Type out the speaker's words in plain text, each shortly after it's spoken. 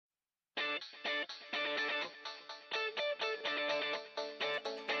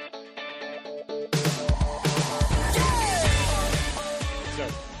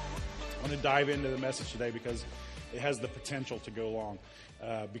dive into the message today because it has the potential to go long,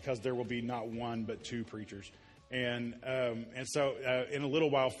 because there will be not one but two preachers. And so in a little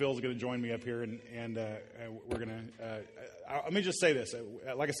while, Phil's going to join me up here, and we're going to. Let me just say this.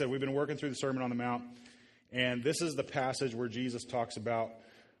 Like I said, we've been working through the Sermon on the Mount, and this is the passage where Jesus talks about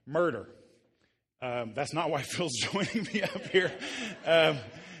murder. That's not why Phil's joining me up here.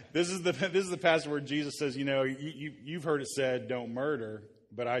 This is the passage where Jesus says, you've heard it said, don't murder,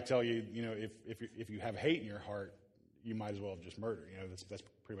 but I tell you, if you have hate in your heart, you might as well just murder. That's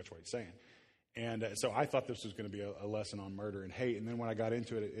pretty much what he's saying. And so I thought this was going to be a lesson on murder and hate, and then when I got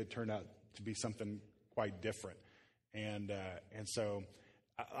into it, it turned out to be something quite different. And so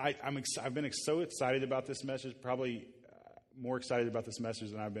I've been so excited about this message, probably more excited about this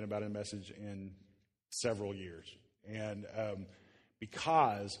message than I've been about a message in several years. And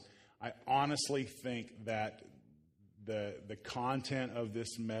because I honestly think that the content of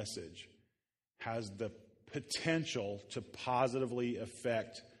this message has the potential to positively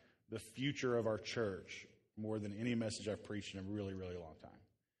affect the future of our church more than any message I've preached in a really, really long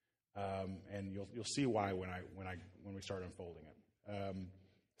time. And you'll see why when we start unfolding it.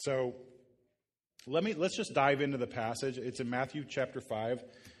 So let's just dive into the passage. It's in Matthew chapter 5.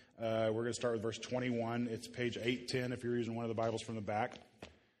 We're going to start with verse 21. It's page 810 if you're using one of the Bibles from the back.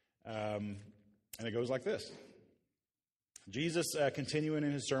 And it goes like this. Jesus, continuing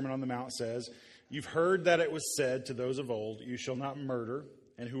in his Sermon on the Mount, says, "You've heard that it was said to those of old, 'You shall not murder,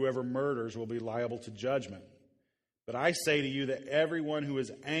 and whoever murders will be liable to judgment.' But I say to you that everyone who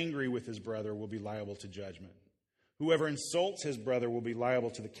is angry with his brother will be liable to judgment. Whoever insults his brother will be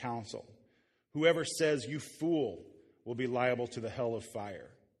liable to the council. Whoever says, 'You fool,' will be liable to the hell of fire.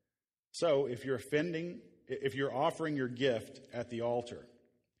 So if you're offering your gift at the altar,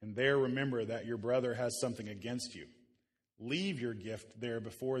 and there remember that your brother has something against you, leave your gift there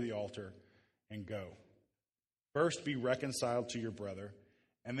before the altar and go. First be reconciled to your brother,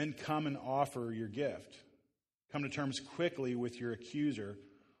 and then come and offer your gift. Come to terms quickly with your accuser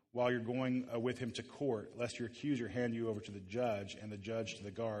while you're going with him to court, lest your accuser hand you over to the judge, and the judge to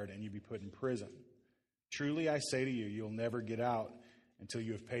the guard, and you be put in prison. Truly I say to you, you'll never get out until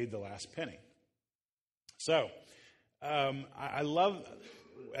you have paid the last penny." So, I love,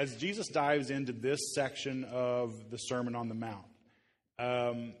 as Jesus dives into this section of the Sermon on the Mount,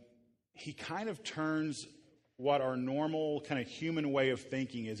 he kind of turns what our normal kind of human way of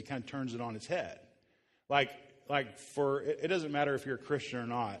thinking is. He kind of turns it on its head. It doesn't matter if you're a Christian or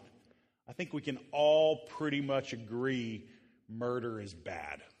not. I think we can all pretty much agree murder is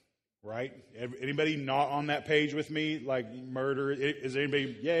bad, right? Anybody not on that page with me? Like murder, is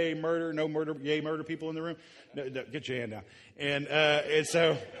anybody yay murder, no murder, yay murder people in the room? No, get your hand down. And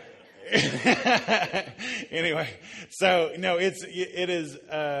so anyway, so no, it is.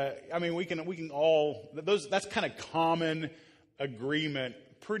 I mean, we can all that's kind of common agreement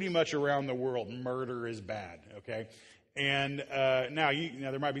pretty much around the world. Murder is bad. Okay. And now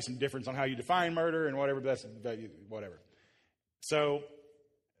there might be some difference on how you define murder and whatever, but whatever. So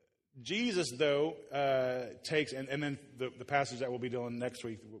Jesus, though, takes, and then the passage that we'll be doing next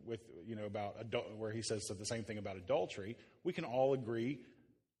week with about where he says the same thing about adultery, we can all agree,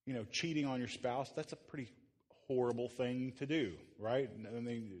 cheating on your spouse, that's a pretty horrible thing to do, right? I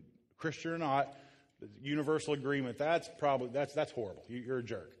mean, Christian or not, universal agreement, that's horrible. You're a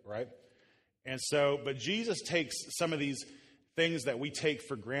jerk, right? And so, but Jesus takes some of these things that we take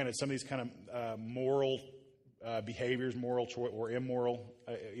for granted, some of these kind of moral behaviors, moral or immoral,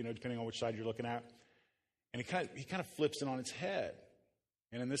 depending on which side you're looking at, and he kind of flips it on its head.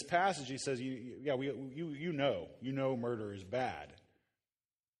 And in this passage, he says, you know murder is bad,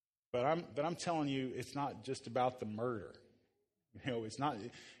 but I'm telling you, it's not just about the murder. It's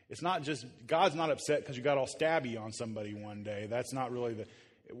not just God's not upset because you got all stabby on somebody one day. That's not really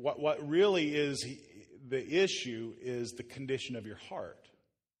what really is the issue is the condition of your heart.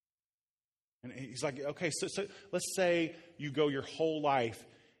 And he's like, okay, so let's say you go your whole life,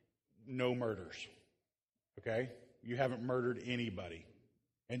 no murders. Okay? You haven't murdered anybody.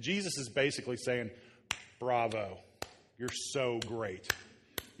 And Jesus is basically saying, bravo, you're so great.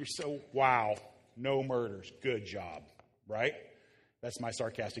 You're so, wow, no murders, good job, right? That's my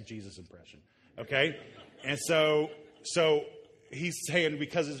sarcastic Jesus impression, okay? And so he's saying,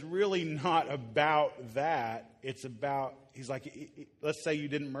 because it's really not about that, it's about, he's like, let's say you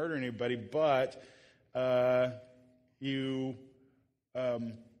didn't murder anybody, but you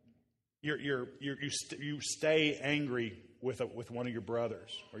stay angry with one of your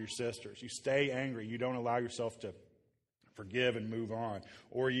brothers or your sisters. You stay angry. You don't allow yourself to forgive and move on.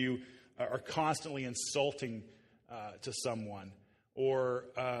 Or you are constantly insulting to someone.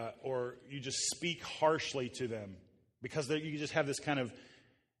 or you just speak harshly to them because you just have this kind of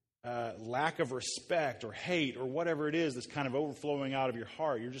lack of respect or hate or whatever it is that's kind of overflowing out of your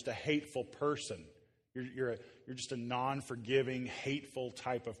heart. You're just a hateful person. You're just a non-forgiving, hateful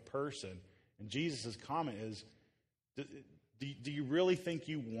type of person. And Jesus' comment is, do you really think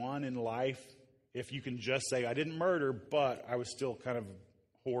you won in life if you can just say, I didn't murder, but I was still kind of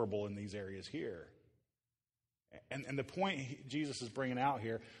horrible in these areas here? And the point Jesus is bringing out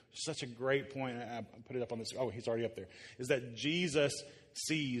here, such a great point, and I put it up on this, oh, he's already up there, is that Jesus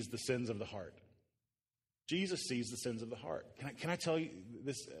sees the sins of the heart. Jesus sees the sins of the heart. Can I tell you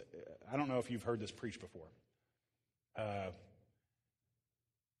this? I don't know if you've heard this preached before.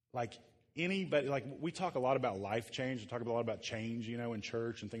 Like anybody, like we talk a lot about life change. We talk a lot about change, in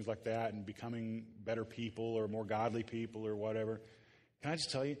church and things like that, and becoming better people or more godly people or whatever. Can I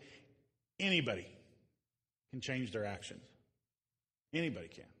just tell you, anybody can change their actions. Anybody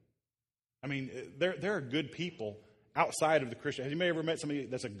can. I mean, there are good people outside of the Christian. Have you ever met somebody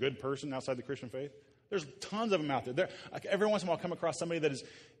that's a good person outside the Christian faith? There's tons of them out there. Like every once in a while, I'll come across somebody that is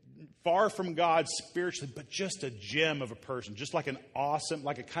far from God spiritually, but just a gem of a person, just like an awesome,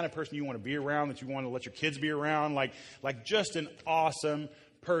 like a kind of person you want to be around, that you want to let your kids be around, like just an awesome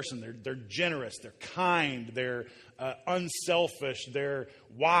person. They're generous, they're kind, they're unselfish, they're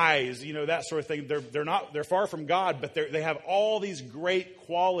wise, that sort of thing. They're far from God, but they have all these great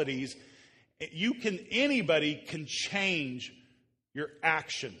qualities. Anybody can change your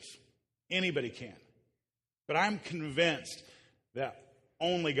actions. Anybody can. But I'm convinced that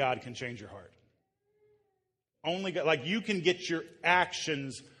only God can change your heart. Only God, like you can get your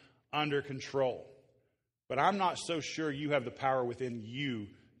actions under control. But I'm not so sure you have the power within you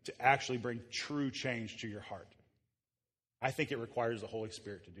to actually bring true change to your heart. I think it requires the Holy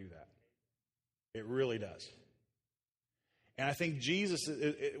Spirit to do that. It really does. And I think Jesus,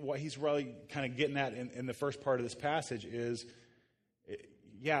 what he's really kind of getting at in the first part of this passage is,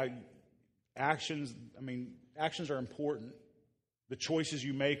 actions are important. The choices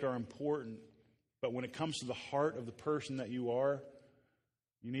you make are important. But when it comes to the heart of the person that you are,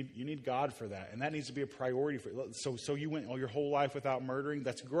 you need God for that. And that needs to be a priority for you. So you went your whole life without murdering.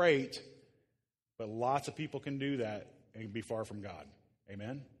 That's great. But lots of people can do that and be far from God.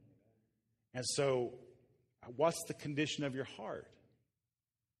 Amen? And so, what's the condition of your heart?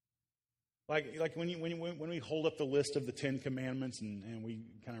 Like when we hold up the list of the 10 Commandments and we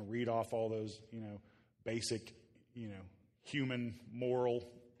kind of read off all those, basic, human moral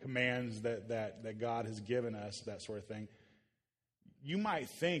commands that God has given us, that sort of thing. You might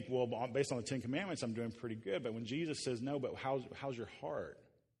think, well, based on the 10 Commandments, I'm doing pretty good. But when Jesus says no, but how's your heart?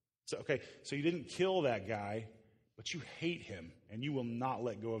 So you didn't kill that guy, but you hate him, and you will not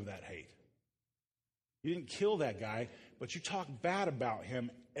let go of that hate. You didn't kill that guy, but you talk bad about him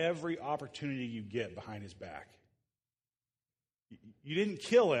every opportunity you get behind his back. You didn't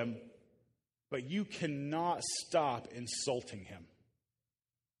kill him, but you cannot stop insulting him.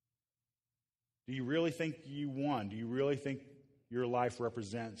 Do you really think you won? Do you really think your life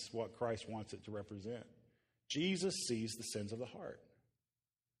represents what Christ wants it to represent? Jesus sees the sins of the heart.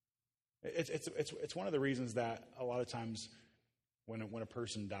 It's one of the reasons that a lot of times when a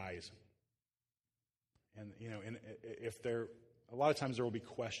person dies, and a lot of times there will be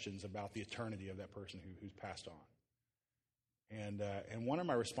questions about the eternity of that person who's passed on. And one of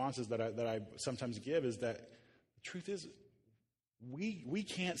my responses that I sometimes give is that the truth is we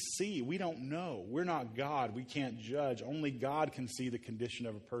can't see. We don't know. We're not God. We can't judge. Only God can see the condition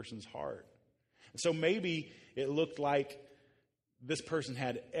of a person's heart. And so maybe it looked like this person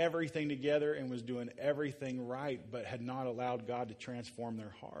had everything together and was doing everything right, but had not allowed God to transform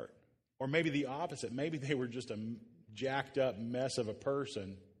their heart. Or maybe the opposite. Maybe they were just a jacked up mess of a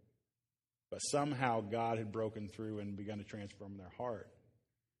person, but somehow God had broken through and begun to transform their heart.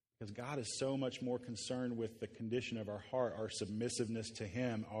 Because God is so much more concerned with the condition of our heart, our submissiveness to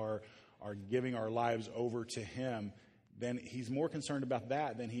Him, our giving our lives over to Him. Then He's more concerned about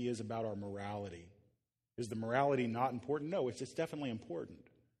that than He is about our morality. Is the morality not important? No, it's definitely important.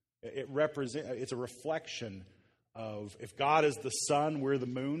 It's a reflection of, if God is the sun, we're the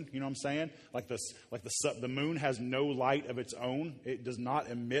moon. You know what I'm saying? Like the moon has no light of its own. It does not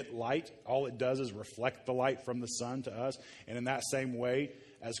emit light. All it does is reflect the light from the sun to us. And in that same way,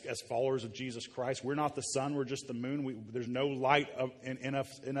 as followers of Jesus Christ, we're not the sun. We're just the moon. There's no light in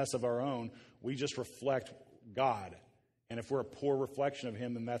us of our own. We just reflect God. And if we're a poor reflection of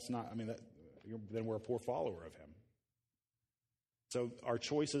Him, then that's not. Then we're a poor follower of Him. So our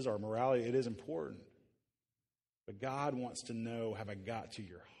choices, our morality, it is important. But God wants to know, have I got to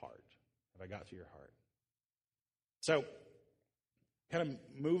your heart? Have I got to your heart? So kind of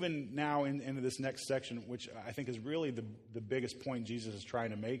moving now into this next section, which I think is really the biggest point Jesus is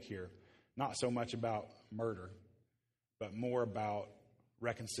trying to make here. Not so much about murder, but more about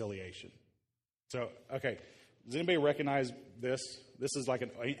reconciliation. So, okay, does anybody recognize this? This is like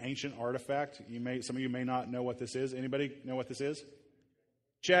an ancient artifact. Some of you may not know what this is. Anybody know what this is?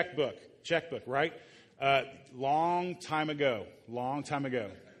 Checkbook, right? Long time ago,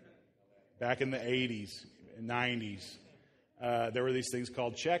 back in the 80s, 90s, there were these things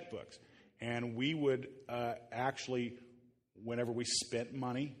called checkbooks. And we would actually, whenever we spent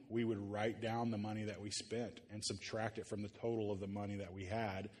money, we would write down the money that we spent and subtract it from the total of the money that we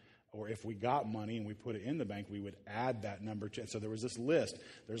had. Or if we got money and we put it in the bank, we would add that number to it. So there was this list.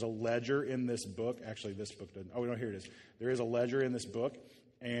 There's a ledger in this book. Actually, this book doesn't. Oh, no, here it is. There is a ledger in this book,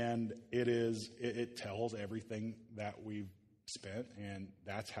 and it tells everything that we've spent, and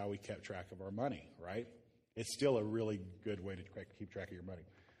that's how we kept track of our money, right? It's still a really good way to keep track of your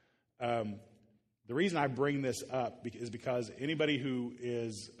money. The reason I bring this up is because anybody who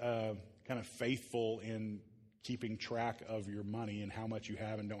is kind of faithful in keeping track of your money and how much you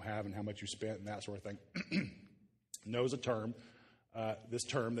have and don't have and how much you spent and that sort of thing knows a term, this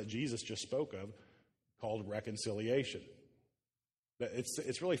term that Jesus just spoke of, called reconciliation.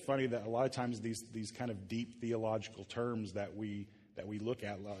 It's really funny that a lot of times these kind of deep theological terms that we look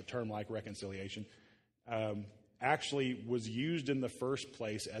at, a term like reconciliation, actually was used in the first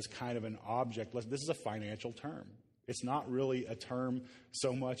place as kind of an object. This is a financial term. It's not really a term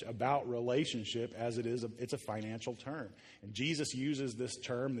so much about relationship as it's a financial term. And Jesus uses this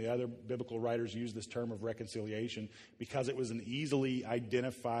term, the other biblical writers use this term of reconciliation because it was an easily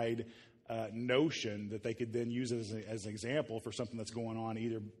identified notion that they could then use as an example for something that's going on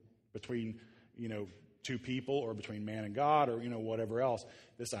either between, two people or between man and God or, whatever else,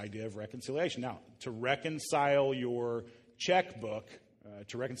 this idea of reconciliation. Now, to reconcile your checkbook,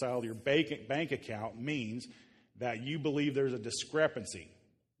 to reconcile your bank account means that you believe there's a discrepancy.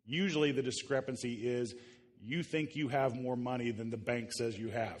 Usually the discrepancy is you think you have more money than the bank says you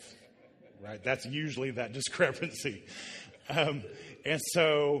have, right? That's usually that discrepancy. And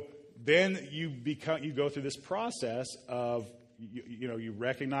so then you go through this process of, you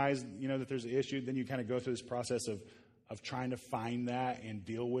recognize, that there's an issue. Then you kind of go through this process of trying to find that and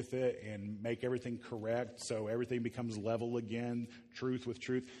deal with it and make everything correct so everything becomes level again, truth with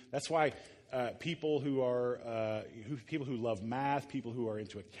truth. That's why people who love math, people who are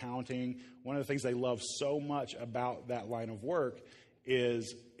into accounting, one of the things they love so much about that line of work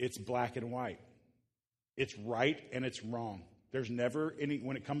is it's black and white. It's right and it's wrong. There's never any,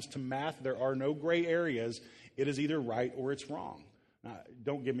 when it comes to math, there are no gray areas. It is either right or it's wrong. Now,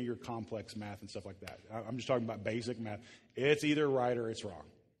 don't give me your complex math and stuff like that. I'm just talking about basic math. It's either right or it's wrong,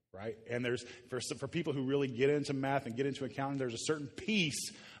 right? And there's for people who really get into math and get into accounting, there's a certain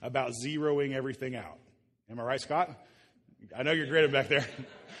piece about zeroing everything out. Am I right, Scott? I know you're grinning back there.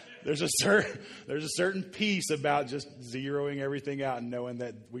 There's a certain piece about just zeroing everything out and knowing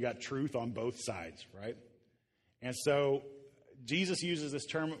that we got truth on both sides, right? And so Jesus uses this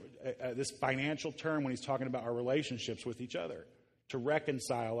term, this financial term, when he's talking about our relationships with each other, to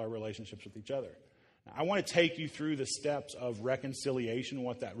reconcile our relationships with each other. Now, I want to take you through the steps of reconciliation and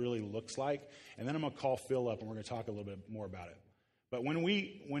what that really looks like, and then I'm going to call Phil up and we're going to talk a little bit more about it. But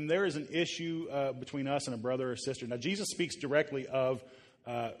when there is an issue between us and a brother or sister, now Jesus speaks directly of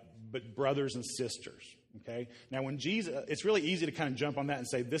but brothers and sisters. Okay. Now, when Jesus, it's really easy to kind of jump on that and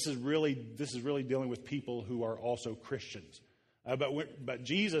say this is really dealing with people who are also Christians. But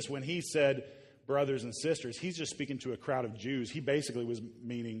Jesus, when he said brothers and sisters, he's just speaking to a crowd of Jews. He basically was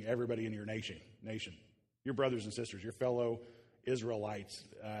meaning everybody in your nation. Your brothers and sisters, your fellow Israelites.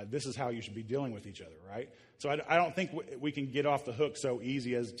 This is how you should be dealing with each other, right? So I don't think we can get off the hook so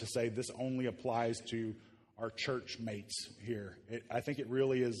easy as to say this only applies to our church mates here. I think it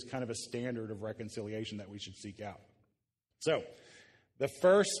really is kind of a standard of reconciliation that we should seek out. So the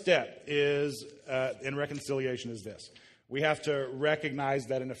first step is in reconciliation is this. We have to recognize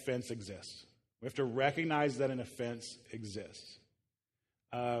that an offense exists. We have to recognize that an offense exists.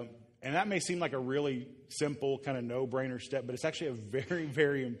 And that may seem like a really simple, kind of no-brainer step, but it's actually a very,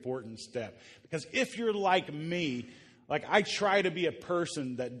 very important step. Because if you're like me, like I try to be a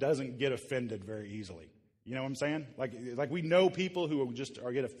person that doesn't get offended very easily. You know what I'm saying? Like we know people who just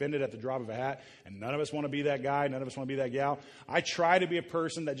get offended at the drop of a hat, and none of us want to be that guy, none of us want to be that gal. I try to be a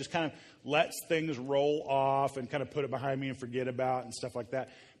person that just kind of lets things roll off and kind of put it behind me and forget about and stuff like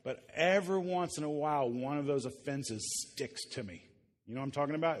that. But every once in a while, one of those offenses sticks to me. You know what I'm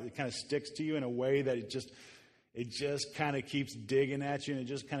talking about? It kind of sticks to you in a way that it just kind of keeps digging at you, and it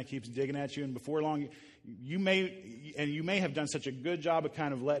just kind of keeps digging at you. And before long, you may have done such a good job of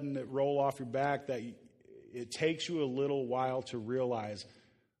kind of letting it roll off your back that it takes you a little while to realize,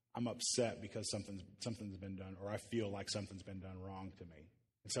 I'm upset because something's been done, or I feel like something's been done wrong to me.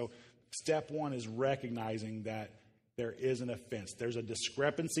 And so step one is recognizing that there is an offense. There's a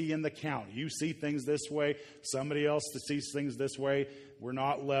discrepancy in the count. You see things this way. Somebody else sees things this way. We're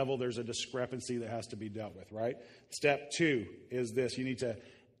not level. There's a discrepancy that has to be dealt with, right? Step two is this. You need to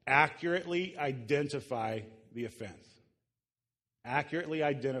accurately identify the offense. Accurately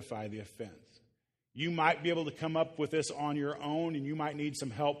identify the offense. You might be able to come up with this on your own, and you might need some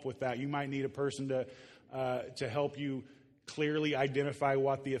help with that. You might need a person to help you clearly identify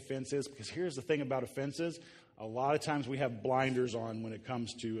what the offense is. Because here's the thing about offenses. A lot of times we have blinders on when it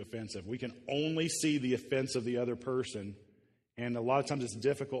comes to offensive. We can only see the offense of the other person, and a lot of times it's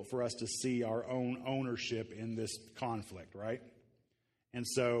difficult for us to see our own ownership in this conflict, right? And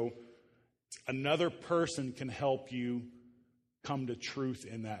so another person can help you come to truth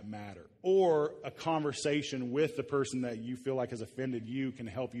in that matter. Or a conversation with the person that you feel like has offended you can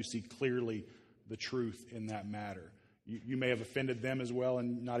help you see clearly the truth in that matter. You may have offended them as well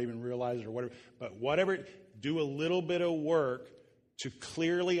and not even realize it or whatever. But whatever, do a little bit of work to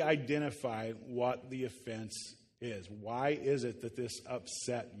clearly identify what the offense is. Why is it that this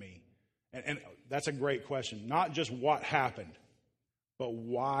upset me? And that's a great question. Not just what happened, but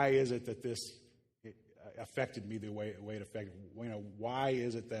why is it that this affected me the way it affected me? Why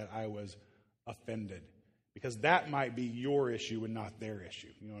is it that I was offended? Because that might be your issue and not their issue.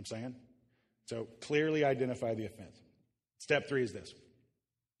 You know what I'm saying? So clearly identify the offense. Step three is this.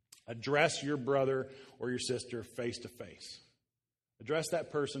 Address your brother or your sister face to face. Address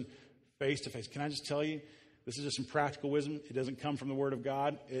that person face to face. Can I just tell you, this is just some practical wisdom. It doesn't come from the Word of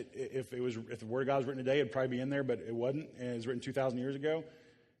God. If the Word of God was written today, it'd probably be in there, but it wasn't. And it was written 2,000 years ago.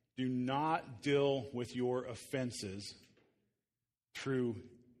 Do not deal with your offenses through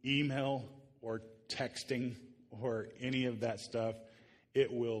email or texting or any of that stuff.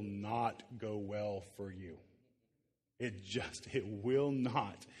 It will not go well for you. It will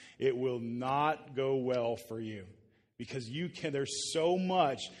not. It will not go well for you. Because there's so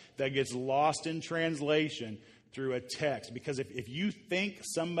much that gets lost in translation through a text. Because if you think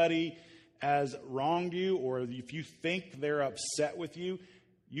somebody has wronged you, or if you think they're upset with you,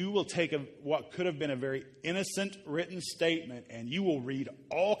 you will take what could have been a very innocent written statement, and you will read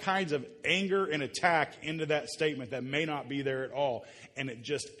all kinds of anger and attack into that statement that may not be there at all. And it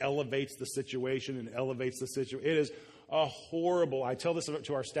just elevates the situation and elevates the situation. It is a horrible. I tell this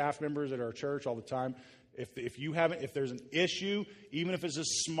to our staff members at our church all the time. If there's an issue, even if it's a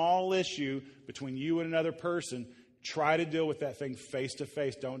small issue between you and another person, try to deal with that thing face to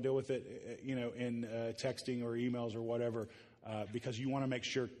face. Don't deal with it, in texting or emails or whatever, because you want to make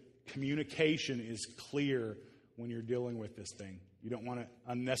sure communication is clear when you're dealing with this thing. You don't want to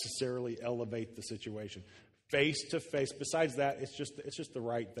unnecessarily elevate the situation. Face to face. Besides that, it's just the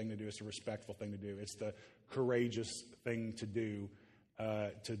right thing to do. It's a respectful thing to do. It's the courageous thing to do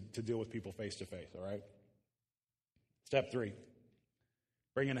to deal with people face to face. All right. Step three: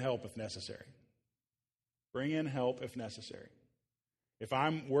 bring in help if necessary. Bring in help if necessary. If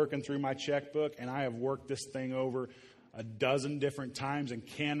I'm working through my checkbook and I have worked this thing over a dozen different times and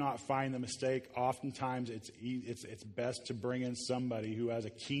cannot find the mistake, oftentimes it's best to bring in somebody who has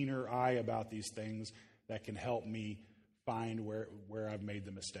a keener eye about these things that can help me find where I've made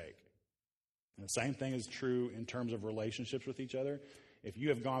the mistake. And the same thing is true in terms of relationships with each other. If you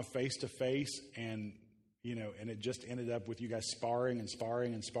have gone face to face and it just ended up with you guys sparring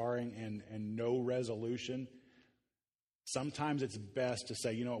and no resolution, sometimes it's best to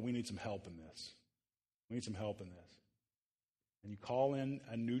say, you know what, we need some help in this. We need some help in this. And you call in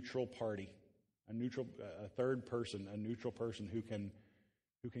a neutral party, a third person, a neutral person who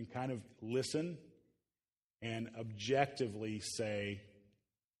can kind of listen and objectively say,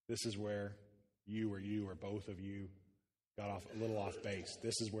 this is where you or both of you got a little off base.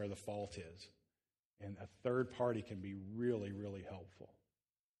 This is where the fault is. And a third party can be really, really helpful.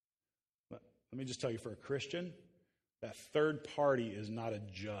 But let me just tell you, for a Christian, that third party is not a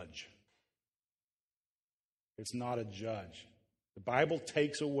judge. It's not a judge. The Bible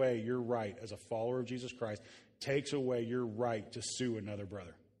takes away your right as a follower of Jesus Christ, takes away your right to sue another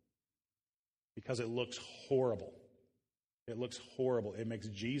brother. Because it looks horrible. It looks horrible. It makes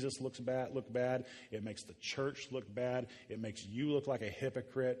Jesus look bad. It makes the church look bad. It makes you look like a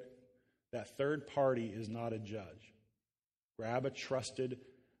hypocrite. That third party is not a judge. Grab a trusted,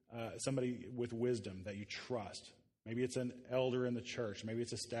 somebody with wisdom that you trust, Maybe it's an elder in the church. Maybe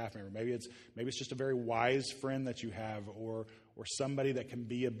it's a staff member. Maybe it's just a very wise friend that you have, or somebody that can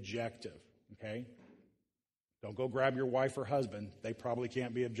be objective. Okay? Don't go grab your wife or husband. They probably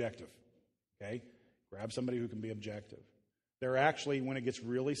can't be objective. Okay? Grab somebody who can be objective. There are actually, when it gets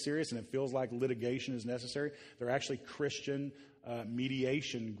really serious and it feels like litigation is necessary, there are actually Christian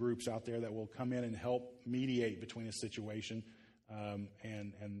mediation groups out there that will come in and help mediate between a situation,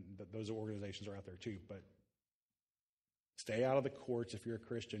 and those organizations are out there too. But stay out of the courts if you're a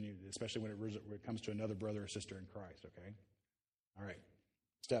Christian, especially when it comes to another brother or sister in Christ, okay? All right.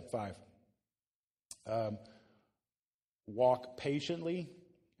 Step 5. Walk patiently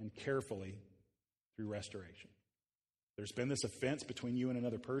and carefully through restoration. There's been this offense between you and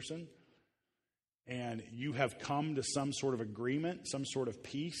another person, and you have come to some sort of agreement, some sort of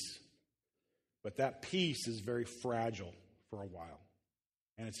peace, but that peace is very fragile for a while.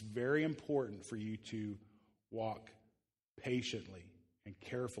 And it's very important for you to walk patiently and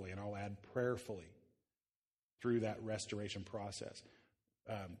carefully, and I'll add prayerfully, through that restoration process.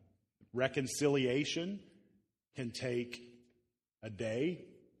 Reconciliation can take a day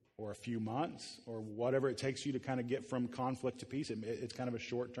or a few months or whatever it takes you to kind of get from conflict to peace. It's kind of a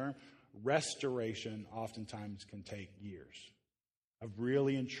short term. Restoration oftentimes can take years of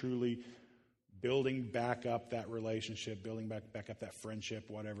really and truly building back up that relationship, building back up that friendship,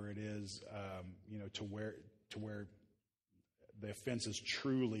 whatever it is, to where the offense is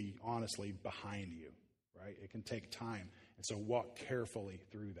truly, honestly behind you, right? It can take time. And so walk carefully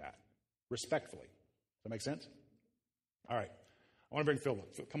through that, respectfully. Does that make sense? All right. I want to bring Phil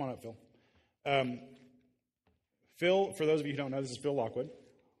up. Come on up, Phil. Phil, for those of you who don't know, this is Phil Lockwood.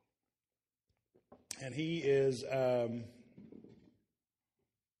 And he is a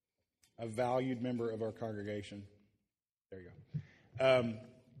valued member of our congregation. There you go.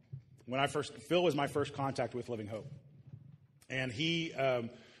 Phil was my first contact with Living Hope. And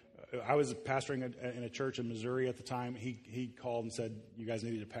I was pastoring in a church in Missouri at the time. He called and said, you guys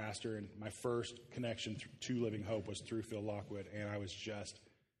needed a pastor. And my first connection to Living Hope was through Phil Lockwood. And I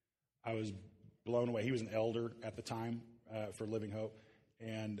was blown away. He was an elder at the time for Living Hope.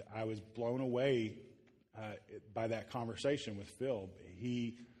 And I was blown away by that conversation with Phil.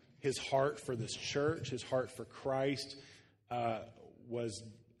 His heart for this church, his heart for Christ was,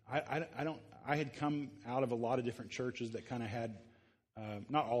 I had come out of a lot of different churches that kind of had,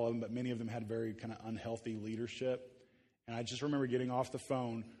 not all of them, but many of them had very kind of unhealthy leadership. And I just remember getting off the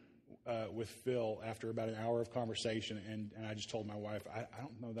phone with Phil after about an hour of conversation, and I just told my wife, I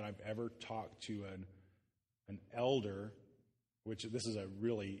don't know that I've ever talked to an elder, which this is a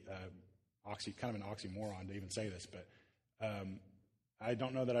really kind of an oxymoron to even say this, but I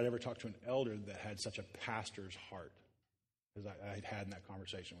don't know that I'd ever talked to an elder that had such a pastor's heart as I had in that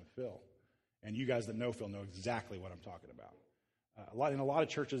conversation with Phil. And you guys that know Phil know exactly what I'm talking about. In a lot of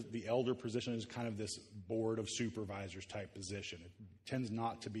churches, the elder position is kind of this board of supervisors type position. It tends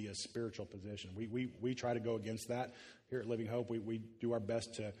not to be a spiritual position. We try to go against that here at Living Hope. We do our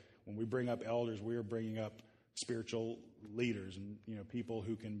best to, when we bring up elders, we are bringing up spiritual leaders and people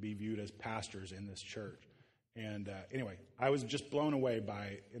who can be viewed as pastors in this church. And anyway, I was just blown away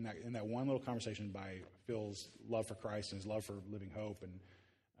by in that one little conversation by Phil's love for Christ and his love for Living Hope and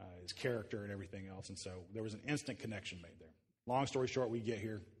his character and everything else. And so there was an instant connection made there. Long story short, we get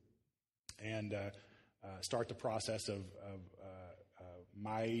here and start the process of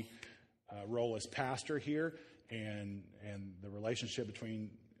my role as pastor here and the relationship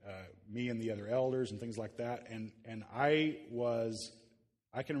between me and the other elders and things like that. And I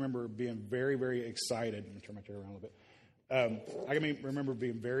can remember being very, very excited. Let me turn my chair around a little bit. I can remember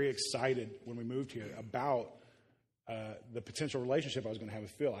being very excited when we moved here about the potential relationship I was going to have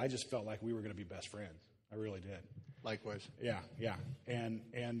with Phil. I just felt like we were going to be best friends. I really did. Likewise. Yeah. And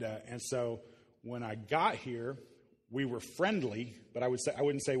so when I got here, we were friendly, but I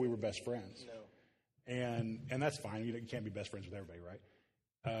wouldn't say we were best friends. No. And that's fine. You can't be best friends with everybody, right?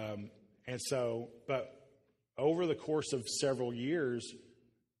 But over the course of several years,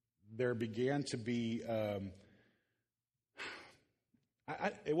 there began to be,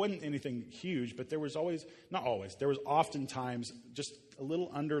 it wasn't anything huge, but there was oftentimes just a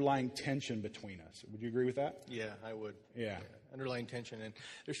little underlying tension between us. Would you agree with that? Yeah, I would. Yeah. Underlying tension. And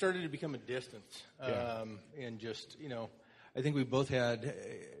there started to become a distance. Yeah. And just, I think we both had,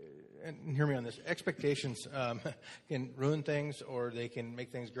 and hear me on this, expectations can ruin things or they can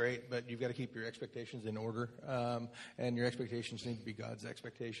make things great, but you've got to keep your expectations in order. And your expectations need to be God's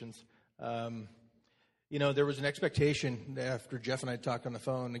expectations. You know, there was an expectation after Jeff and I talked on the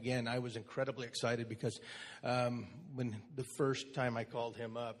phone. Again, I was incredibly excited because when the first time I called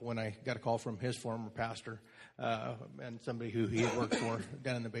him up, when I got a call from his former pastor and somebody who he had worked for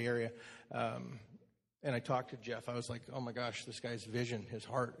down in the Bay Area, and I talked to Jeff, I was like, oh my gosh, this guy's vision, his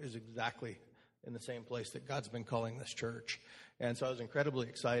heart is exactly in the same place that God's been calling this church. And so I was incredibly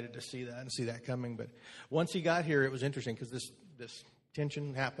excited to see that and see that coming. But once he got here, it was interesting because this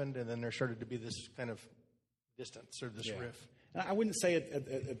tension happened, and then there started to be this kind of distance or this rift. And I wouldn't say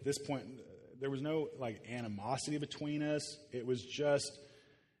at this point there was no like animosity between us. It was just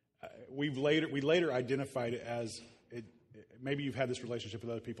we later identified it as maybe you've had this relationship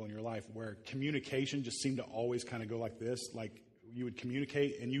with other people in your life where communication just seemed to always kind of go like this, like you would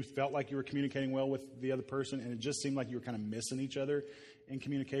communicate and you felt like you were communicating well with the other person, and it just seemed like you were kind of missing each other in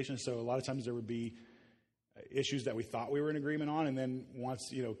communication. So a lot of times there would be issues that we thought we were in agreement on, and then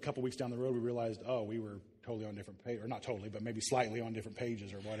once, a couple weeks down the road, we realized, we were totally on different pages, or not totally, but maybe slightly on different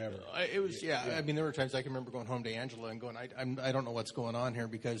pages or whatever. It was, yeah. I mean, there were times I can remember going home to Angela and going, I don't know what's going on here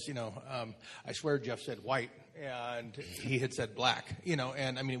because, I swear Jeff said white and he had said black,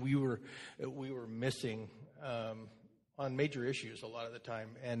 and I mean, we were missing on major issues a lot of the time,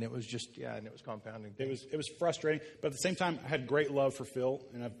 and it was just, and it was compounding. It was frustrating, but at the same time, I had great love for Phil,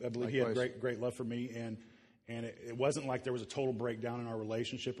 and I believe Likewise. He had great love for me, and it wasn't like there was a total breakdown in our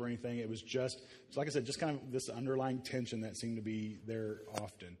relationship or anything. It was just, like I said, just kind of this underlying tension that seemed to be there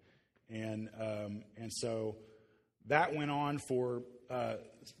often. And so that went on for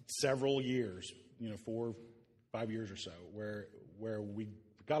several years, 4, 5 years or so, where we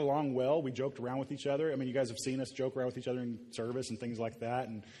got along well. We joked around with each other. I mean, you guys have seen us joke around with each other in service and things like that.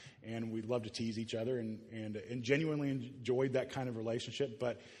 And we love to tease each other and genuinely enjoyed that kind of relationship.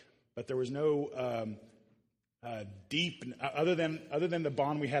 But there was no deep, other than the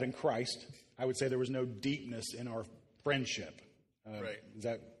bond we had in Christ, I would say there was no deepness in our friendship. Right. Is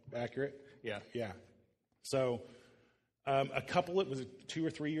that accurate? Yeah. Yeah. So it was 2 or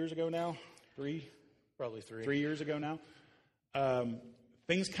 3 years ago now? 3? Probably 3. 3 years ago now.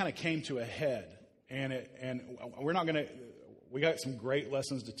 Things kind of came to a head, and we're not going to. We got some great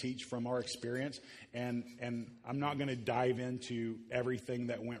lessons to teach from our experience, and I'm not going to dive into everything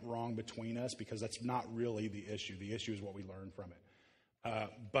that went wrong between us because that's not really the issue. The issue is what we learned from it.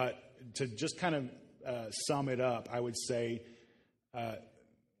 But to just kind of sum it up, I would say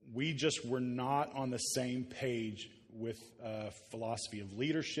we just were not on the same page with philosophy of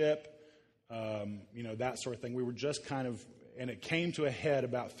leadership, that sort of thing. We were just kind of, and it came to a head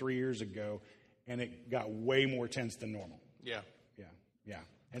about 3 years ago, and it got way more tense than normal. Yeah.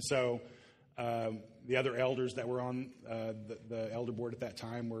 And so the other elders that were on the elder board at that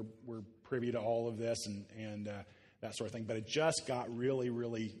time were privy to all of this and that sort of thing. But it just got really,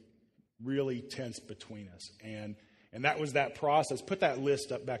 really, really tense between us. And that was that process. Put that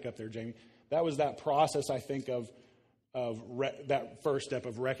list back up there, Jamie. That was that process, I think, of that first step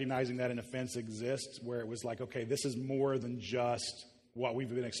of recognizing that an offense exists, where it was like, okay, this is more than just what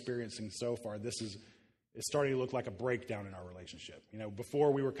we've been experiencing so far. It's starting to look like a breakdown in our relationship.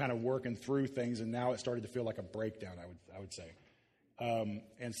 Before we were kind of working through things, and now it started to feel like a breakdown, I would say.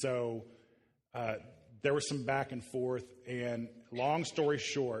 And so there was some back and forth, and long story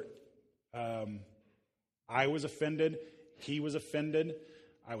short, I was offended, he was offended,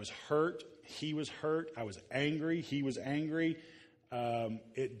 I was hurt, he was hurt, I was angry, he was angry.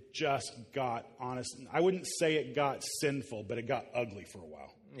 It just got honest. I wouldn't say it got sinful, but it got ugly for a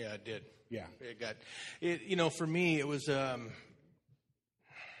while. Yeah, it did. Yeah. For me, it was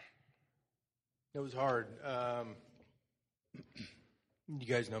hard. You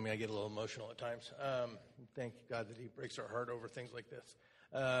guys know me, I get a little emotional at times. Thank God that he breaks our heart over things like this.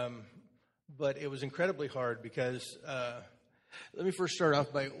 But it was incredibly hard because, let me first start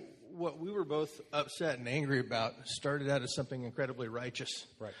off by what we were both upset and angry about started out as something incredibly righteous.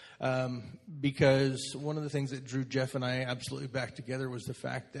 Right. Because one of the things that drew Jeff and I absolutely back together was the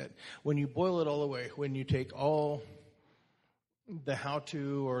fact that when you boil it all away, when you take all the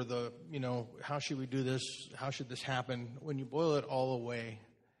how-to or the, how should we do this, how should this happen, when you boil it all away,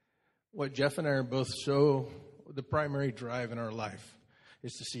 what Jeff and I are both the primary drive in our life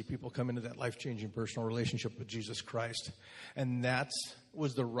is to see people come into that life-changing personal relationship with Jesus Christ. And that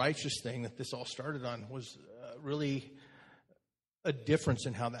was the righteous thing that this all started on, was really a difference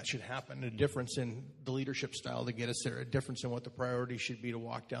in how that should happen, a difference in the leadership style to get us there, a difference in what the priority should be to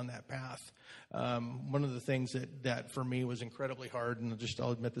walk down that path. One of the things that for me was incredibly hard, and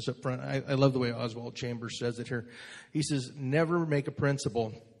I'll admit this up front, I love the way Oswald Chambers says it here. He says, never make a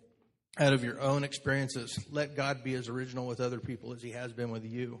principle out of your own experiences. Let God be as original with other people as he has been with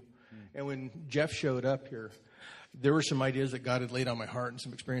you. And when Jeff showed up here, there were some ideas that God had laid on my heart and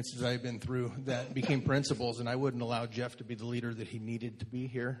some experiences I had been through that became principles, and I wouldn't allow Jeff to be the leader that he needed to be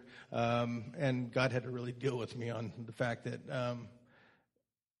here. And God had to really deal with me on the fact that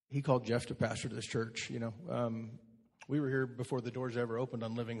he called Jeff to pastor this church. We were here before the doors ever opened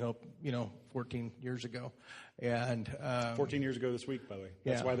on Living Hope, 14 years ago. And 14 years ago this week, by the way.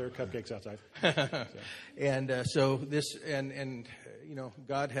 That's why there are cupcakes outside.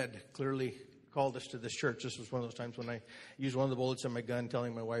 God had clearly called us to this church. This was one of those times when I used one of the bullets in my gun,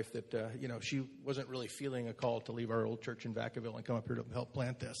 telling my wife that, she wasn't really feeling a call to leave our old church in Vacaville and come up here to help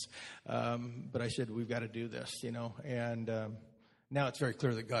plant this. But I said, we've got to do this, and now it's very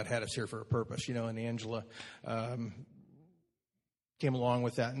clear that God had us here for a purpose, and Angela came along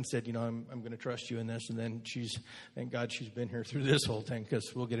with that and said, I'm going to trust you in this. And then thank God she's been here through this whole thing,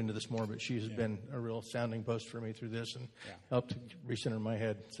 because we'll get into this more, but she's been a real sounding post for me through this and helped recenter my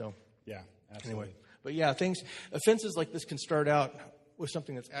head. So, yeah, absolutely. Anyway, but offenses like this can start out with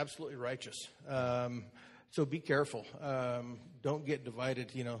something that's absolutely righteous. So be careful. Don't get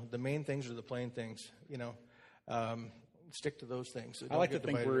divided. The main things are the plain things, stick to those things. So I like to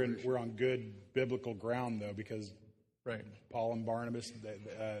think we're on good biblical ground, though, because right, Paul and Barnabas,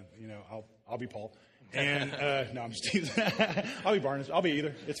 I'll be Paul, and no, I'm just teasing. I'll be Barnabas. I'll be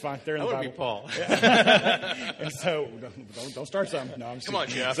either. It's fine. They're in the Bible. I would be Paul. And so don't start something. No, I'm just come on,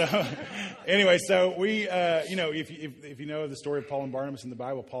 Jeff. So anyway, so we, if you know the story of Paul and Barnabas in the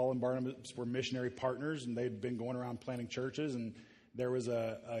Bible, Paul and Barnabas were missionary partners, and they'd been going around planting churches, and there was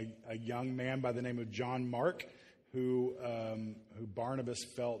a young man by the name of John Mark, who Barnabas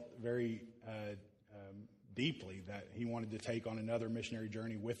felt very deeply that he wanted to take on another missionary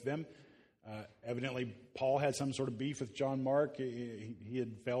journey with them. Evidently, Paul had some sort of beef with John Mark. He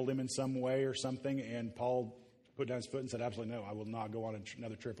had failed him in some way or something, and Paul put down his foot and said, absolutely no, I will not go on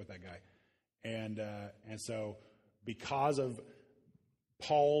another trip with that guy. And so because of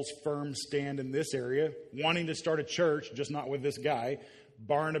Paul's firm stand in this area, wanting to start a church, just not with this guy,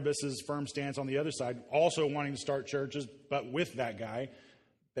 Barnabas's firm stance on the other side, also wanting to start churches, but with that guy,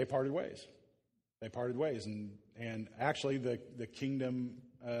 they parted ways. And actually the kingdom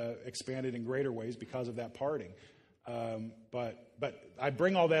expanded in greater ways because of that parting. But I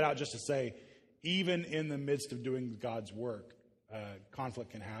bring all that out just to say, even in the midst of doing God's work, conflict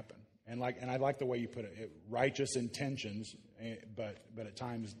can happen. And I like the way you put it, righteous intentions, but at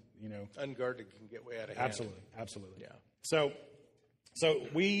times, unguarded can get way out of hand. Absolutely. Yeah. So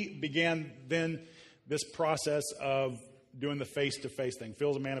we began then this process of doing the face-to-face thing.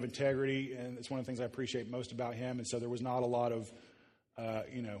 Phil's a man of integrity, and it's one of the things I appreciate most about him. And so there was not a lot of,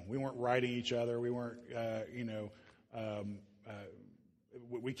 we weren't writing each other. We weren't,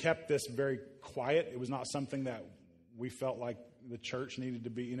 we kept this very quiet. It was not something that we felt like the church needed to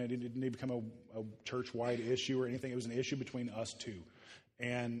be, it didn't need to become a church-wide issue or anything. It was an issue between us two.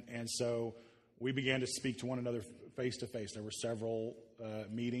 And so we began to speak to one another face-to-face. There were several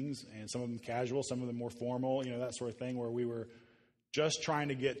meetings, and some of them casual, some of them more formal, that sort of thing, where we were just trying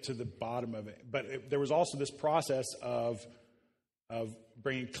to get to the bottom of it. But there was also this process of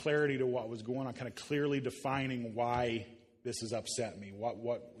bringing clarity to what was going on, kind of clearly defining why this has upset me,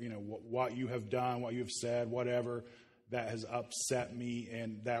 what you have done, what you have said, whatever that has upset me,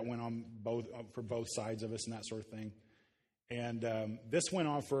 and that went on for both sides of us and that sort of thing. And this went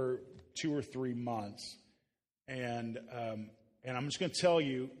on for 2 or 3 months. And I'm just going to tell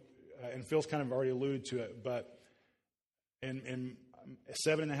you, and Phil's kind of already alluded to it, but in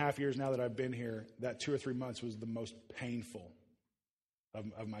 7.5 years now that I've been here, that 2 or 3 months was the most painful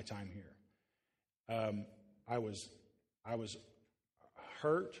of my time here. I was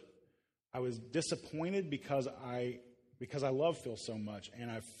hurt. I was disappointed because I love Phil so much, and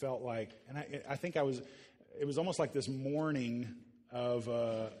I felt like, and I think it was almost like this mourning of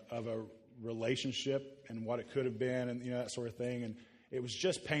a relationship and what it could have been, and that sort of thing. And it was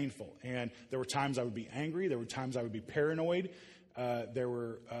just painful. And there were times I would be angry. There were times I would be paranoid. I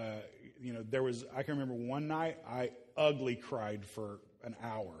can remember one night I ugly cried for an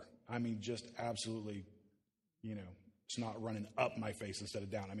hour. I mean, just absolutely, it's not running up my face instead of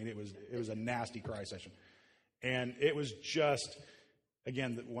down. I mean, it was a nasty cry session. And it was just,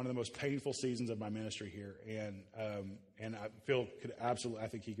 again, one of the most painful seasons of my ministry here. And Phil could absolutely, I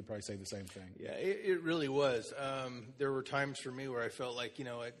think he could probably say the same thing. Yeah, it really was. There were times for me where I felt like,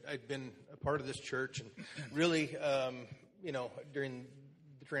 I'd been a part of this church, and really, during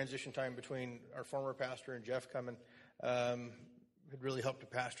the transition time between our former pastor and Jeff coming, had really helped to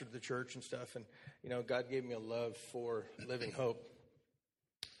pastor the church and stuff. And, God gave me a love for Living Hope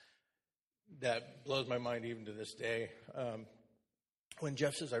that blows my mind even to this day. when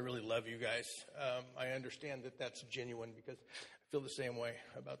Jeff says, I really love you guys, I understand that that's genuine, because I feel the same way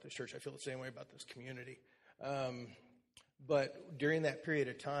about this church. I feel the same way about this community. But during that period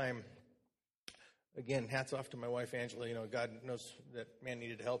of time, again, hats off to my wife, Angela. You know, God knows that man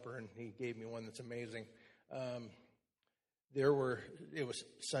needed a helper, and he gave me one that's amazing. It was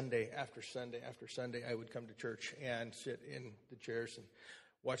Sunday after Sunday after Sunday, I would come to church and sit in the chairs and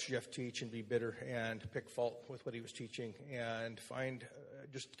watch Jeff teach and be bitter and pick fault with what he was teaching, and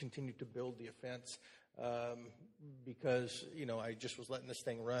just continue to build the offense, because, you know, I just was letting this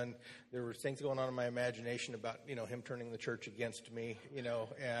thing run. There were things going on in my imagination about, you know, him turning the church against me, you know,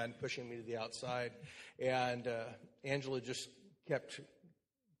 and pushing me to the outside. And Angela just kept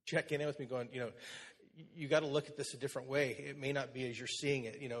checking in with me, going, you know, you got to look at this a different way. It may not be as you're seeing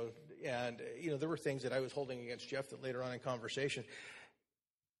it, you know. And, you know, there were things that I was holding against Jeff that later on in conversation,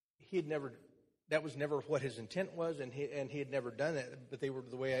 that was never what his intent was, and he had never done it, but they were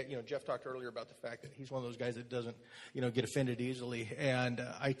the way Jeff talked earlier about the fact that he's one of those guys that doesn't, you know, get offended easily, and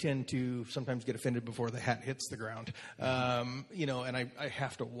I tend to sometimes get offended before the hat hits the ground, you know, and I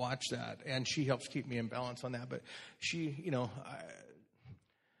have to watch that, and she helps keep me in balance on that. But she, you know,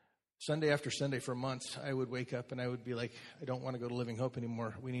 Sunday after Sunday for months, I would wake up and I would be like, I don't want to go to Living Hope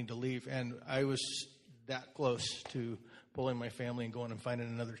anymore. We need to leave. And I was that close to pulling my family and going and finding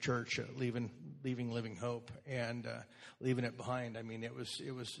another church, leaving Living Hope and leaving it behind. I mean, it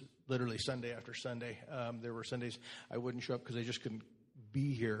was literally Sunday after Sunday. There were Sundays I wouldn't show up because I just couldn't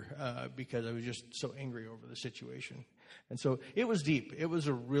be here because I was just so angry over the situation. And so it was deep. It was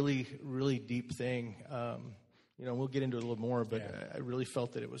a really, really deep thing. You know, we'll get into it a little more, but yeah. I really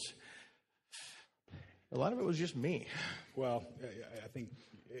felt that a lot of it was just me. Well, I think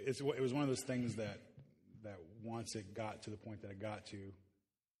it was one of those things that once it got to the point that it got to,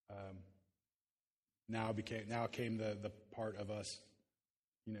 now came the part of us,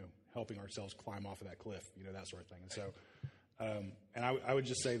 you know, helping ourselves climb off of that cliff, you know, that sort of thing. And so, and I would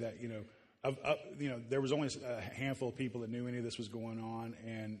just say that, you know, there was only a handful of people that knew any of this was going on,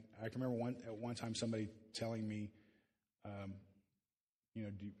 and I can remember at one time somebody telling me, you know,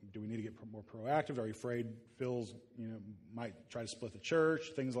 do we need to get more proactive? Are you afraid Phil's, you know, might try to split the church?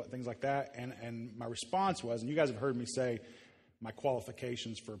 Things like that. And my response was, and you guys have heard me say my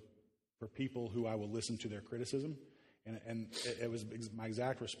qualifications for people who I will listen to their criticism, and it was my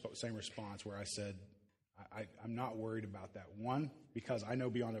exact same response where I said, I'm not worried about that. One, because I know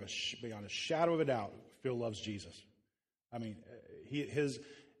beyond a shadow of a doubt, Phil loves Jesus. I mean,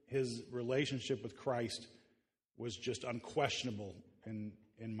 his relationship with Christ was just unquestionable in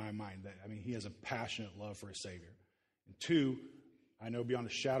my mind. That, I mean, he has a passionate love for his Savior. And two, I know beyond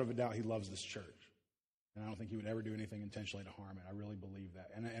a shadow of a doubt he loves this church. And I don't think he would ever do anything intentionally to harm it. I really believe that.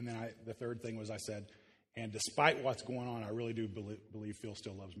 And then the third thing was I said, and despite what's going on, I really do believe Phil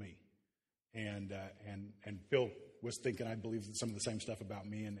still loves me. And Phil was thinking I believed some of the same stuff about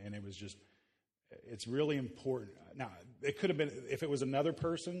me, and it was just, it's really important. Now, it could have been, if it was another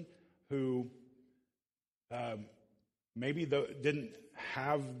person who maybe didn't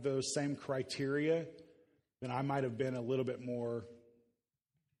have those same criteria, then I might have been a little bit more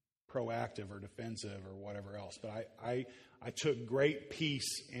proactive or defensive or whatever else. But I took great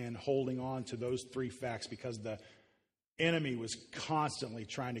peace in holding on to those three facts because the enemy was constantly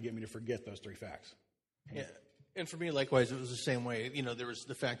trying to get me to forget those three facts. Yeah. And for me, likewise, it was the same way. You know, there was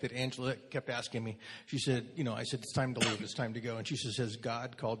the fact that Angela kept asking me. She said, you know, I said, it's time to leave. It's time to go. And she says,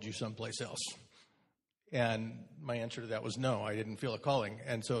 God called you someplace else. And my answer to that was no, I didn't feel a calling.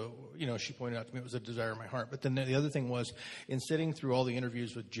 And so, you know, she pointed out to me it was a desire in my heart. But then the other thing was, in sitting through all the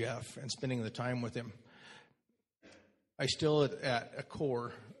interviews with Jeff and spending the time with him, I still at a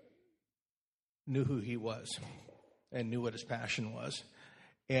core knew who he was and knew what his passion was.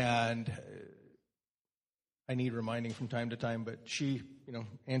 And I need reminding from time to time, but she, you know,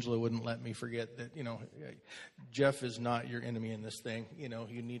 Angela wouldn't let me forget that, you know, Jeff is not your enemy in this thing. You know,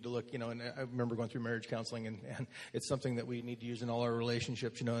 you need to look, you know, and I remember going through marriage counseling, and it's something that we need to use in all our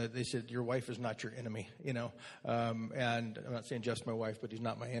relationships. You know, they said, your wife is not your enemy, you know, and I'm not saying Jeff's my wife, but he's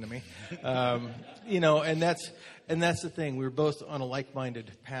not my enemy. You know, and that's the thing. We were both on a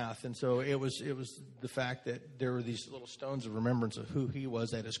like-minded path. And so it was the fact that there were these little stones of remembrance of who he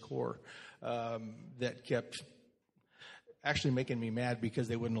was at his core, that kept actually making me mad because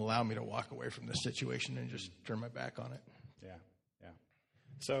they wouldn't allow me to walk away from this situation and just turn my back on it. Yeah.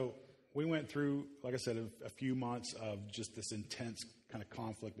 So we went through, like I said, a few months of just this intense kind of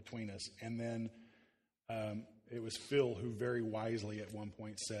conflict between us. And then it was Phil who very wisely at one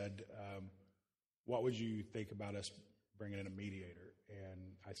point said, what would you think about us bringing in a mediator? And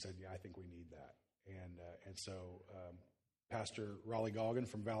I said, yeah, I think we need that. And so Pastor Raleigh Goggin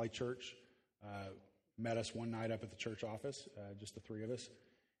from Valley Church met us one night up at the church office, just the three of us.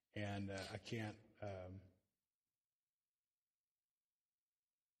 And I can't...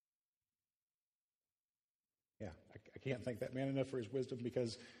 I can't thank that man enough for his wisdom,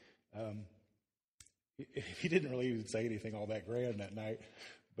 because he didn't really even say anything all that grand that night,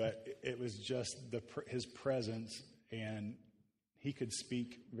 but it was just his presence, and he could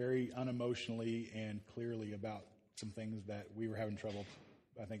speak very unemotionally and clearly about some things that we were having trouble,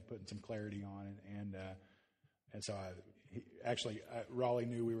 I think, putting some clarity on. And so Raleigh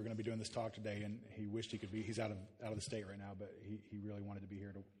knew we were going to be doing this talk today, and he wished he could be. He's out of the state right now, but he really wanted to be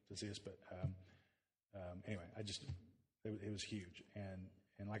here to see us. But anyway, it was huge.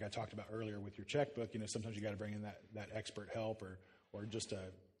 And like I talked about earlier with your checkbook, sometimes you got to bring in that expert help, or just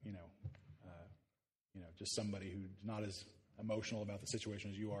just somebody who's not as emotional about the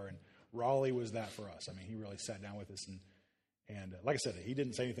situation as you are. And Raleigh was that for us. I mean, he really sat down with us, and like I said, he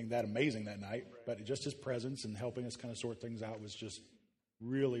didn't say anything that amazing that night, but just his presence and helping us kind of sort things out was just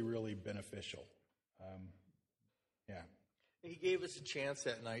really, really beneficial. He gave us a chance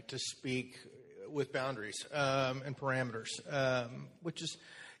that night to speak with boundaries and parameters, which is,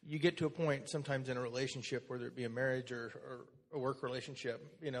 you get to a point sometimes in a relationship, whether it be a marriage or a work relationship,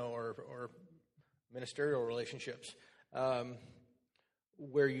 or ministerial relationships,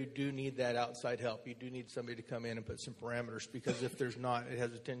 where you do need that outside help. You do need somebody to come in and put some parameters, because if there's not,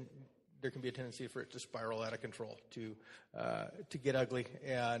 there can be a tendency for it to spiral out of control, to get ugly.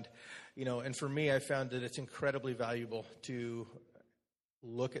 And for me, I found that it's incredibly valuable to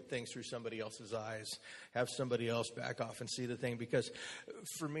look at things through somebody else's eyes, have somebody else back off and see the thing. Because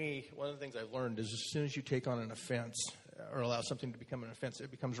for me, one of the things I've learned is, as soon as you take on an offense or allow something to become an offense, it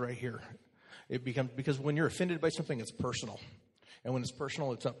becomes right here. Because when you're offended by something, it's personal. And when it's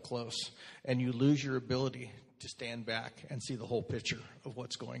personal, it's up close. And you lose your ability to stand back and see the whole picture of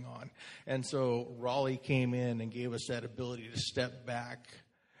what's going on. And so Raleigh came in and gave us that ability to step back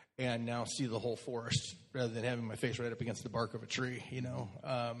and now see the whole forest, rather than having my face right up against the bark of a tree,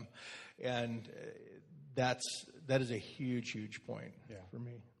 and that is a huge, huge point for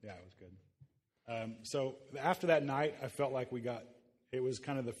me. Yeah, it was good. So after that night, I felt like it was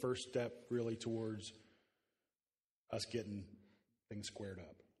kind of the first step really towards us getting things squared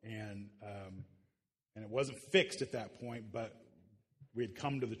up. And it wasn't fixed at that point, but we had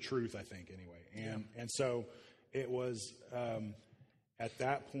come to the truth, I think, anyway. And so it was at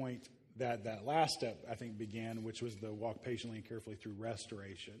that point that last step, I think, began, which was the walk patiently and carefully through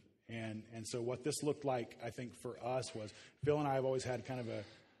restoration. And so what this looked like, I think, for us was, Phil and I have always had kind of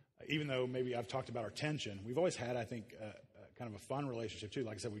even though maybe I've talked about our tension, we've always had, I think, kind of a fun relationship too.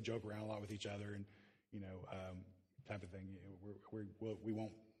 Like I said, we joke around a lot with each other, and type of thing.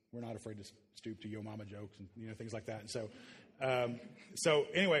 We're not afraid to stoop to yo mama jokes and things like that. And so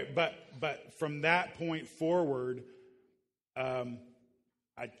anyway, but from that point forward,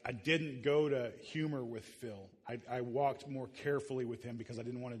 I didn't go to humor with Phil. I walked more carefully with him, because I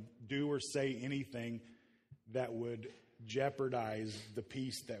didn't want to do or say anything that would jeopardize the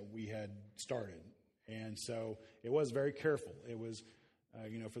peace that we had started. And so it was very careful. It was,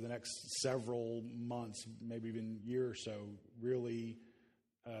 for the next several months, maybe even year or so, really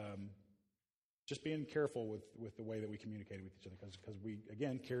just being careful with the way that we communicated with each other, because we,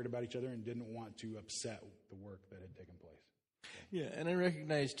 again, cared about each other and didn't want to upset the work that had taken place. Yeah, and I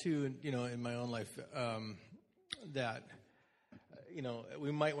recognize too, in my own life, that,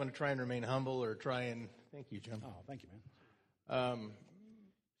 we might want to try and remain humble, or try and... Thank you, Jim. Oh, thank you, man.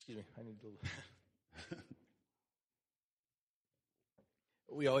 Excuse me, I need to...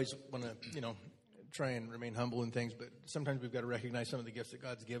 We always want to, try and remain humble in things, but sometimes we've got to recognize some of the gifts that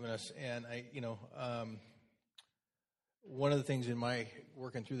God's given us. And one of the things in my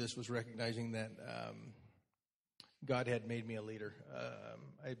working through this was recognizing that God had made me a leader.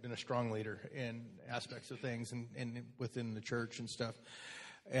 I had been a strong leader in aspects of things and within the church and stuff.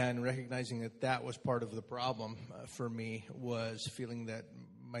 And recognizing that was part of the problem for me, was feeling that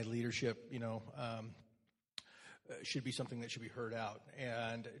my leadership, should be something that should be heard out.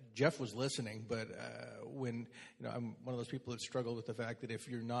 And Jeff was listening, but when, I'm one of those people that struggle with the fact that if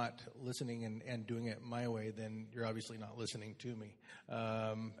you're not listening and doing it my way, then you're obviously not listening to me.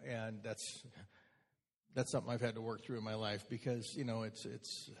 And that's something I've had to work through in my life, because,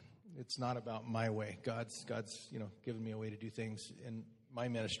 it's not about my way. God's given me a way to do things in my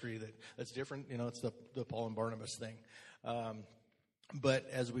ministry that's different. It's the Paul and Barnabas thing. But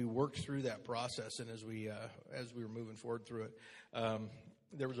as we worked through that process, and as we were moving forward through it,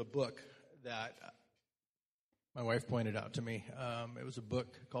 there was a book that my wife pointed out to me. It was a book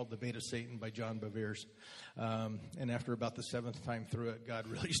called The Bait of Satan by John Bevere. And after about the seventh time through it, God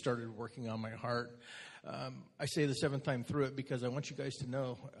really started working on my heart. I say the seventh time through it because I want you guys to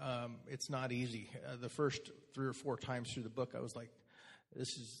know it's not easy. The first 3 or 4 times through the book, I was like,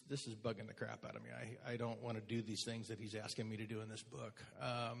 this is bugging the crap out of me. I don't want to do these things that he's asking me to do in this book.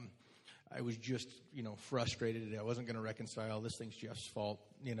 I was just, frustrated. I wasn't going to reconcile. This thing's Jeff's fault.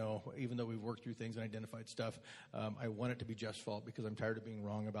 Even though we've worked through things and identified stuff, I want it to be Jeff's fault because I'm tired of being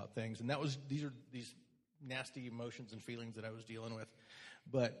wrong about things. And these are these nasty emotions and feelings that I was dealing with.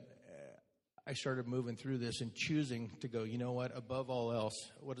 But I started moving through this and choosing to go, you know what, above all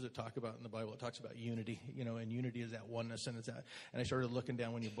else, what does it talk about in the Bible? It talks about unity, and unity is that oneness. And I started looking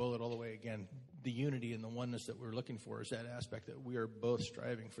down, when you boil it all the way again, the unity and the oneness that we're looking for is that aspect that we are both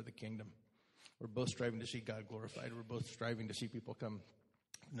striving for the kingdom. We're both striving to see God glorified. We're both striving to see people come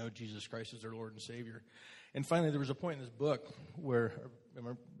know Jesus Christ as their Lord and Savior. And finally, there was a point in this book where,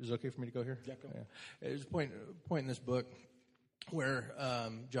 is it okay for me to go here? Yeah, go. Yeah. There's a point in this book where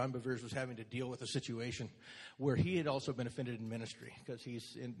John Bevere was having to deal with a situation where he had also been offended in ministry because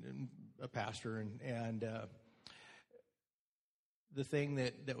he's a pastor. And the thing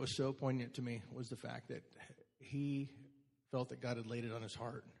that was so poignant to me was the fact that he felt that God had laid it on his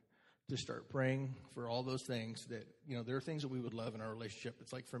heart to start praying for all those things that, there are things that we would love in our relationship.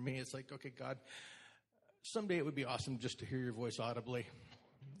 It's like, for me, it's like, okay, God, someday it would be awesome just to hear your voice audibly.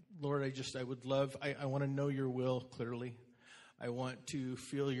 Lord, I would love, I want to know your will clearly. I want to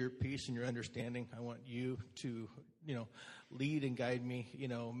feel your peace and your understanding. I want you to, lead and guide me,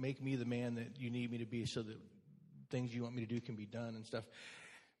 make me the man that you need me to be so that things you want me to do can be done and stuff.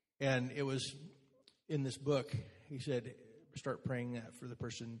 And it was in this book, he said, start praying that for the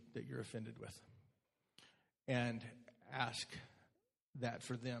person that you're offended with. And ask that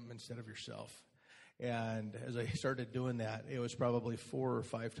for them instead of yourself. And as I started doing that, it was probably 4 or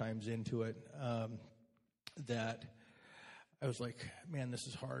 5 times into it that I was like, man, this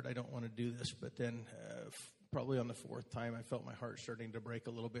is hard. I don't want to do this. But then probably on the 4th time, I felt my heart starting to break a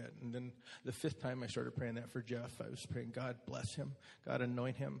little bit. And then the 5th time I started praying that for Jeff, I was praying, God bless him. God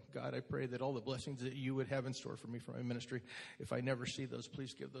anoint him. God, I pray that all the blessings that you would have in store for me for my ministry, if I never see those,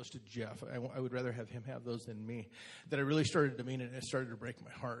 please give those to Jeff. I would rather have him have those than me. That I really started to mean it, and it started to break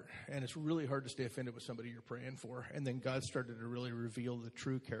my heart. And it's really hard to stay offended with somebody you're praying for. And then God started to really reveal the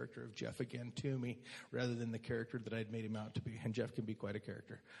true character of Jeff again to me, rather than the character that I'd made him out to be. And Jeff can be quite a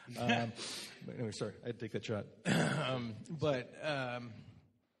character. But anyway, sorry, I had to take that shot. But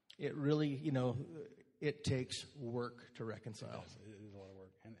it really, it takes work to reconcile. It is a lot of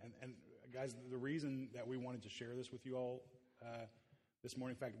work. And guys, the reason that we wanted to share this with you all this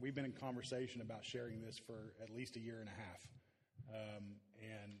morning, in fact, we've been in conversation about sharing this for at least 1.5 years.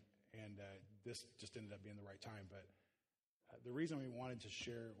 And this just ended up being the right time. But the reason we wanted to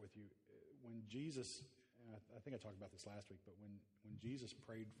share it with you, when Jesus, and I think I talked about this last week, but when Jesus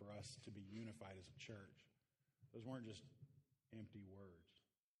prayed for us to be unified as a church, those weren't just empty words.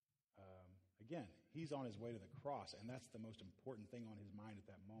 Again, he's on his way to the cross, and that's the most important thing on his mind at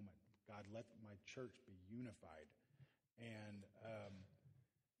that moment. God, let my church be unified. And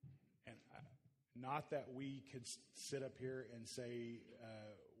not that we could sit up here and say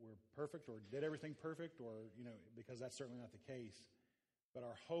we're perfect or did everything perfect, or, because that's certainly not the case. But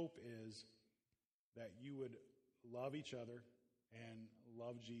our hope is that you would love each other and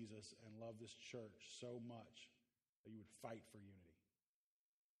love Jesus and love this church so much that you would fight for unity.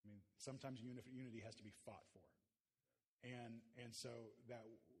 I mean, sometimes unity has to be fought for. And so that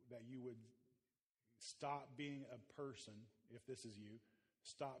you would stop being a person, if this is you,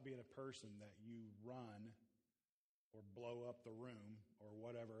 stop being a person that you run or blow up the room or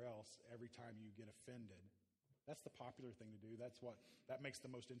whatever else every time you get offended. That's the popular thing to do. That makes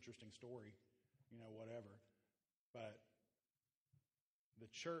the most interesting story, whatever. But the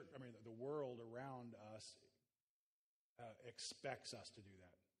church, the world around us expects us to do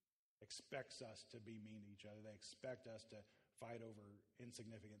that. Expects us to be mean to each other. They expect us to fight over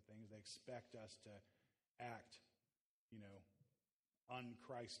insignificant things. They expect us to act,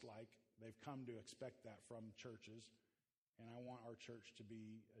 un-Christ-like. They've come to expect that from churches, and I want our church to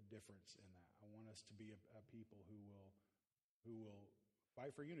be a difference in that. I want us to be a people who will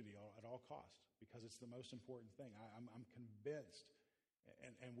fight for unity at all costs, because it's the most important thing. I'm convinced.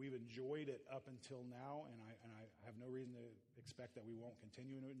 And we've enjoyed it up until now, and I have no reason to expect that we won't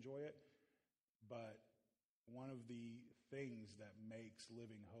continue to enjoy it. But one of the things that makes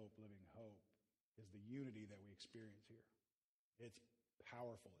living hope is the unity that we experience here. It's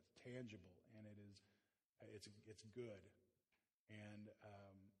powerful, it's tangible, and it's good. And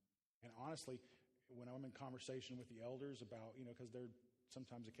honestly, when I'm in conversation with the elders about, because there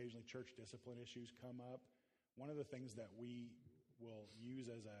sometimes occasionally church discipline issues come up, one of the things that we will use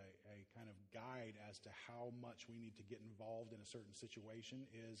as a kind of guide as to how much we need to get involved in a certain situation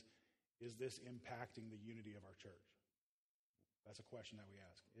is this impacting the unity of our church? That's a question that we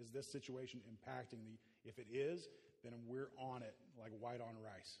ask. Is this situation impacting if it is, then we're on it like white on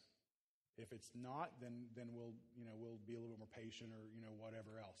rice. If it's not, then we'll be a little bit more patient or,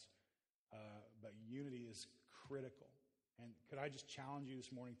 whatever else. But unity is critical. And could I just challenge you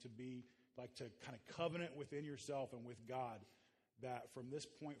this morning to kind of covenant within yourself and with God that from this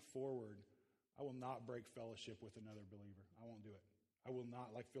point forward, I will not break fellowship with another believer. I won't do it. I will not,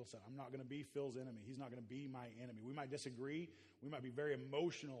 like Phil said, I'm not going to be Phil's enemy. He's not going to be my enemy. We might disagree. We might be very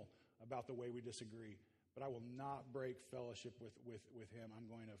emotional about the way we disagree. But I will not break fellowship with him. I'm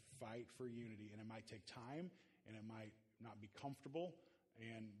going to fight for unity. And it might take time, and it might not be comfortable,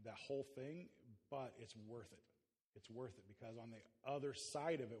 and that whole thing, but it's worth it. It's worth it because on the other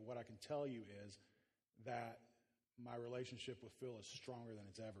side of it, what I can tell you is that my relationship with Phil is stronger than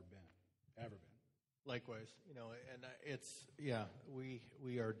it's ever been. Likewise, and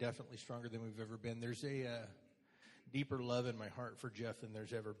we are definitely stronger than we've ever been. There's a deeper love in my heart for Jeff than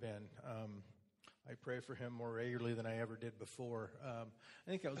there's ever been. I pray for him more regularly than I ever did before. I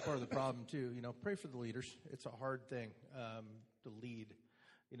think that was part of the problem too. Pray for the leaders. It's a hard thing to lead,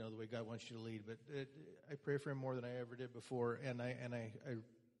 the way God wants you to lead. But I pray for him more than I ever did before, and I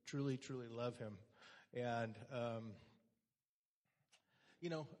truly, truly love him. And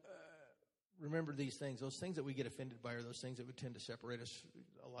remember these things. Those things that we get offended by are those things that would tend to separate us.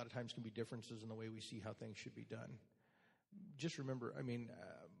 A lot of times can be differences in the way we see how things should be done. Just remember,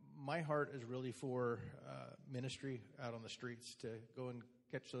 my heart is really for ministry out on the streets, to go and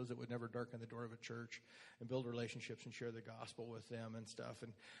catch those that would never darken the door of a church and build relationships and share the gospel with them and stuff.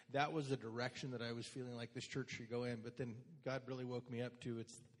 And that was the direction that I was feeling like this church should go in. But then God really woke me up to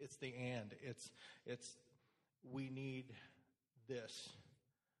it's the and. It's we need this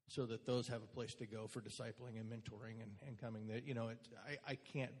so that those have a place to go for discipling and mentoring and coming. I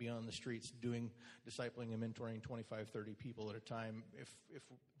can't be on the streets doing discipling and mentoring 25, 30 people at a time if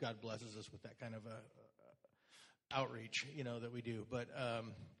God blesses us with that kind of a outreach, that we do. But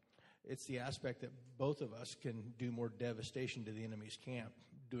it's the aspect that both of us can do more devastation to the enemy's camp,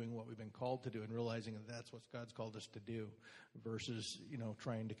 doing what we've been called to do and realizing that that's what God's called us to do versus,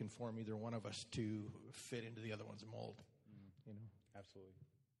 trying to conform either one of us to fit into the other one's mold, Absolutely.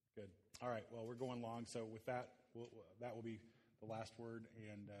 Good. All right. Well, we're going long. So with that, that will be the last word.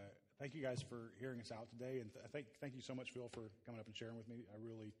 And thank you guys for hearing us out today. And thank you so much, Phil, for coming up and sharing with me. I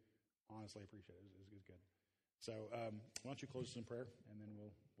really, honestly appreciate it. It was good. So why don't you close us in prayer, and then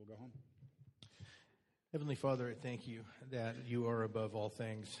we'll go home. Heavenly Father, I thank you that you are above all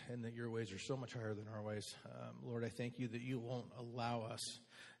things and that your ways are so much higher than our ways. Lord, I thank you that you won't allow us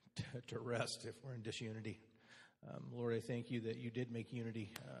to rest if we're in disunity. Lord, I thank you that you did make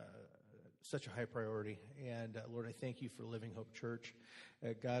unity such a high priority. And Lord, I thank you for Living Hope Church.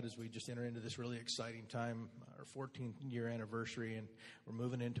 God, as we just enter into this really exciting time, our 14th year anniversary, and we're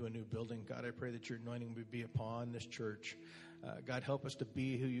moving into a new building, God, I pray that your anointing would be upon this church. God, help us to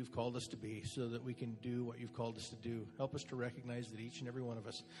be who you've called us to be so that we can do what you've called us to do. Help us to recognize that each and every one of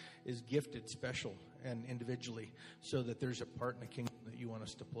us is gifted, special, and individually, so that there's a part in the kingdom that you want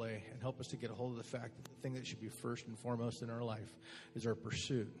us to play. And help us to get a hold of the fact that the thing that should be first and foremost in our life is our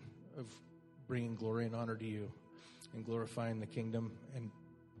pursuit of bringing glory and honor to you and glorifying the kingdom and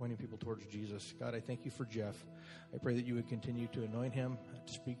pointing people towards Jesus. God, I thank you for Jeff. I pray that you would continue to anoint him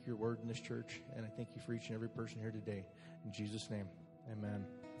to speak your word in this church. And I thank you for each and every person here today. In Jesus' name, amen.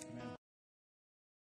 Amen.